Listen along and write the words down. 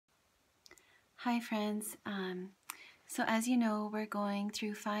Hi friends. So as you know, we're going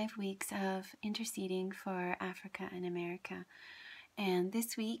through 5 weeks of interceding for Africa and America. And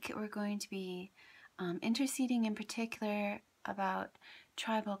this week we're going to be interceding in particular about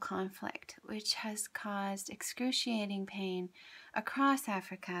tribal conflict, which has caused excruciating pain across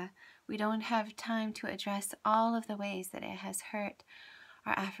Africa. We don't have time to address all of the ways that it has hurt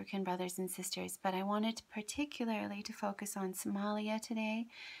our African brothers and sisters, but I wanted particularly to focus on Somalia today.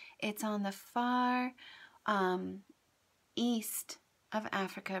 It's on the far east of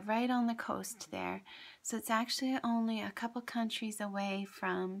Africa, right on the coast there. So it's actually only a couple countries away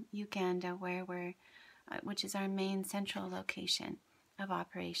from Uganda, where which is our main central location of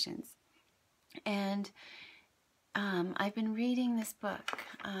operations. And I've been reading this book,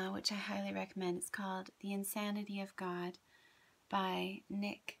 which I highly recommend. It's called The Insanity of God by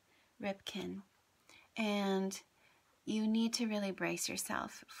Nick Ripkin. And you need to really brace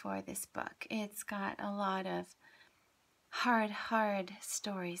yourself for this book. It's got a lot of hard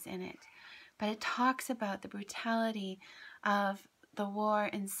stories in it, but it talks about the brutality of the war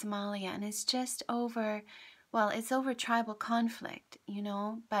in Somalia, and it's just over, well, it's over tribal conflict,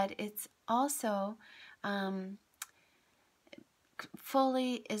 but it's also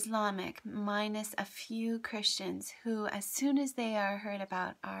fully Islamic, minus a few Christians who, as soon as they are heard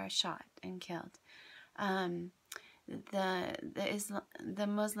about, are shot and killed. The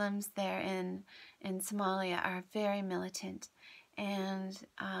Muslims there in Somalia are very militant, and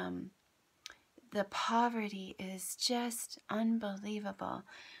the poverty is just unbelievable.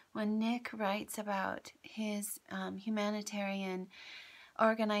 When Nick writes about his humanitarian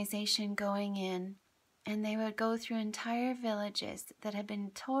organization going in, and they would go through entire villages that had been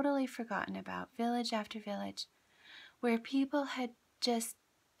totally forgotten about, village after village, where people had just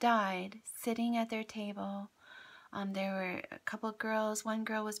died sitting at their table. There were a couple girls. One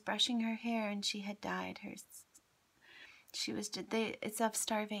girl was brushing her hair and she had died. It's of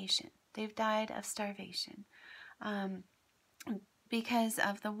starvation. They've died of starvation because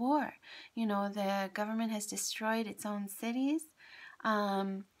of the war. The government has destroyed its own cities.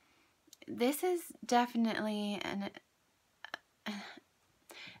 This is definitely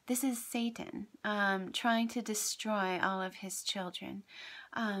this is Satan trying to destroy all of his children.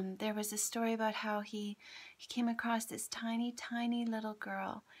 There was a story about how he came across this tiny little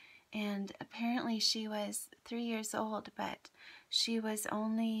girl, and apparently she was 3 years old, but she was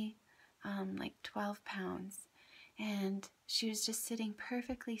only like 12 pounds, and she was just sitting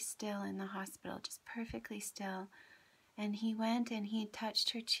perfectly still in the hospital, just perfectly still. And he went and he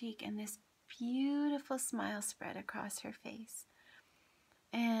touched her cheek, and this beautiful smile spread across her face.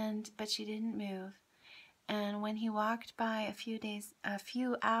 But she didn't move. And when he walked by a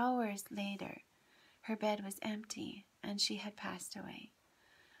few hours later, her bed was empty and she had passed away.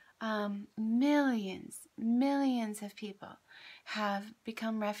 Millions of people have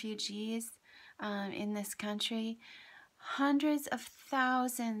become refugees in this country. Hundreds of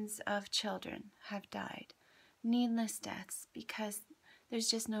thousands of children have died. Needless deaths because there's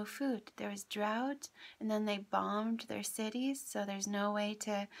just no food. There was drought, and then they bombed their cities, so there's no way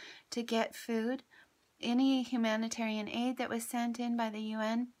to get food. Any humanitarian aid that was sent in by the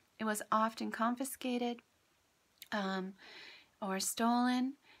UN, it was often confiscated or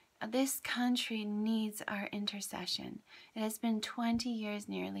stolen. This country needs our intercession. It has been 20 years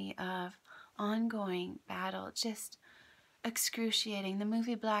nearly of ongoing battle, just excruciating. The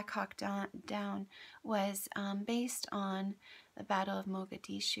movie Black Hawk Down was based on the Battle of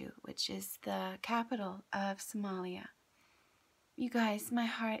Mogadishu, which is the capital of Somalia. You guys, my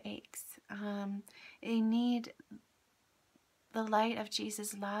heart aches. They need the light of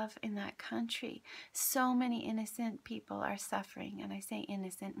Jesus' love in that country. So many innocent people are suffering, and I say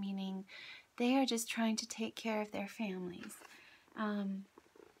innocent meaning they are just trying to take care of their families.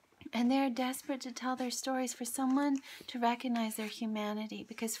 And they're desperate to tell their stories, for someone to recognize their humanity,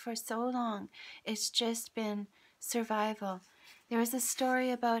 because for so long it's just been survival. There was a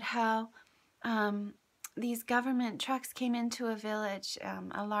story about how these government trucks came into a village,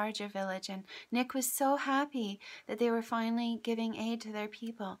 a larger village, and Nick was so happy that they were finally giving aid to their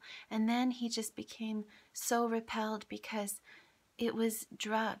people. And then he just became so repelled because it was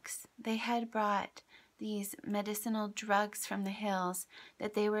drugs. They had brought these medicinal drugs from the hills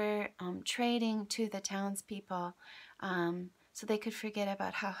that they were trading to the townspeople so they could forget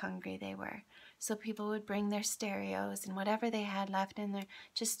about how hungry they were. So people would bring their stereos and whatever they had left in there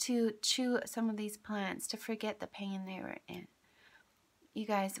just to chew some of these plants to forget the pain they were in. You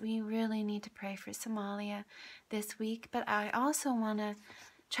guys, we really need to pray for Somalia this week, but I also want to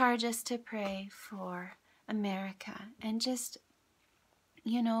charge us to pray for America and just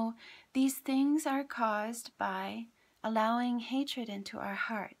You know, these things are caused by allowing hatred into our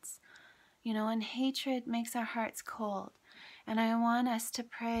hearts. You know, and hatred makes our hearts cold. And I want us to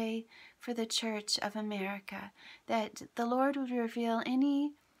pray for the Church of America, that the Lord would reveal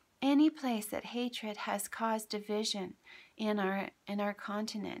any place that hatred has caused division in our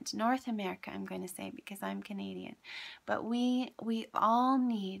continent. North America, I'm going to say, because I'm Canadian. But we all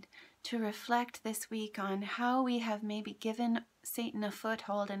need to reflect this week on how we have maybe given Satan a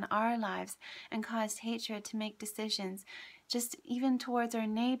foothold in our lives and caused hatred to make decisions, just even towards our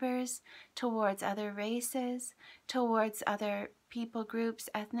neighbors, towards other races, towards other people groups,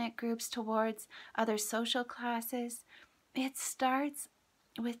 ethnic groups, towards other social classes. It starts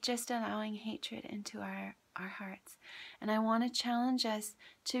with just allowing hatred into our hearts. And I want to challenge us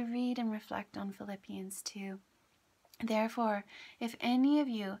to read and reflect on Philippians 2. Therefore, if any of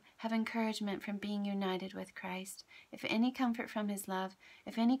you have encouragement from being united with Christ, if any comfort from his love,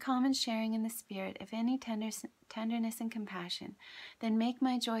 if any common sharing in the Spirit, if any tenderness and compassion, then make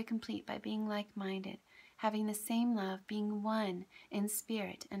my joy complete by being like-minded, having the same love, being one in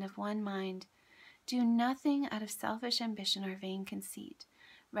spirit and of one mind. Do nothing out of selfish ambition or vain conceit.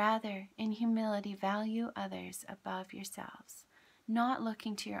 Rather, in humility, value others above yourselves, not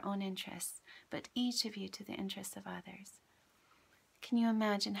looking to your own interests, but each of you to the interests of others. Can you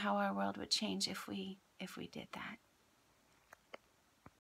imagine how our world would change if we did that?